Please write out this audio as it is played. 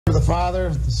the Father,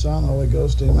 the Son, the Holy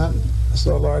Ghost, amen.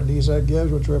 So, Lord, these are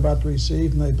gifts which we're about to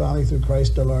receive, and they bounty through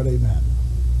Christ our Lord, amen.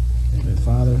 Amen.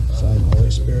 Father, Son, and Holy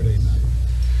Spirit, amen.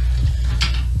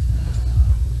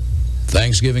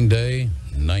 Thanksgiving Day,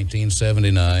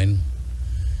 1979.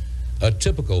 A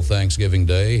typical Thanksgiving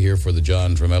Day here for the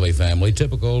John Tremelli family.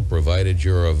 Typical, provided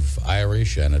you're of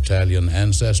Irish and Italian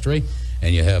ancestry,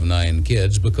 and you have 9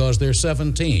 kids, because there's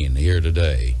 17 here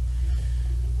today.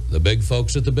 The big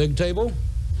folks at the big table,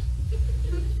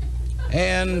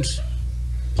 and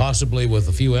possibly with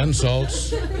a few insults,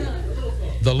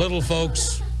 the little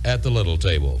folks at the little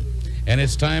table. And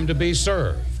it's time to be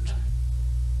served.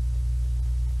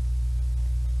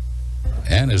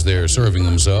 And as they're serving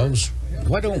themselves,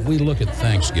 why don't we look at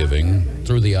Thanksgiving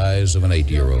through the eyes of an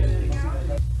 8-year-old?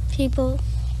 People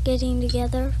getting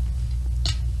together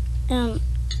and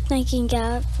thanking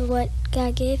God for what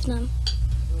God gave them.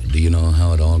 Do you know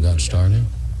how it all got started?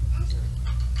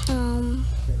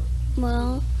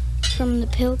 Well, from the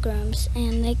Pilgrims,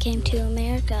 and they came to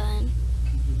America, and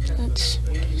that's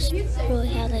just really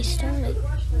how they started.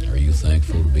 Are you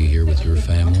thankful to be here with your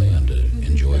family and to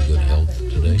enjoy good health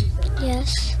today?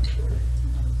 Yes.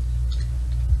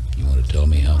 You want to tell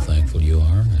me how thankful you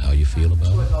are, how you feel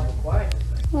about it?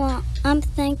 Well, I'm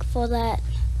thankful that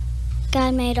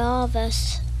God made all of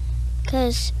us,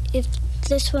 because if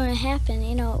this wouldn't happen,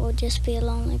 you know, it would just be a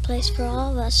lonely place for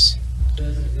all of us.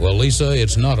 Well, Lisa,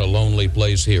 it's not a lonely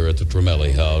place here at the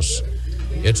Tremelli house.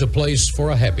 It's a place for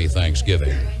a happy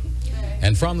Thanksgiving.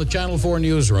 And from the Channel 4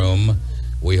 newsroom,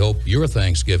 we hope your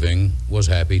Thanksgiving was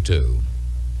happy too.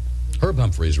 Herb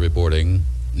Humphreys reporting,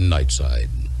 Nightside.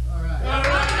 All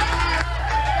right.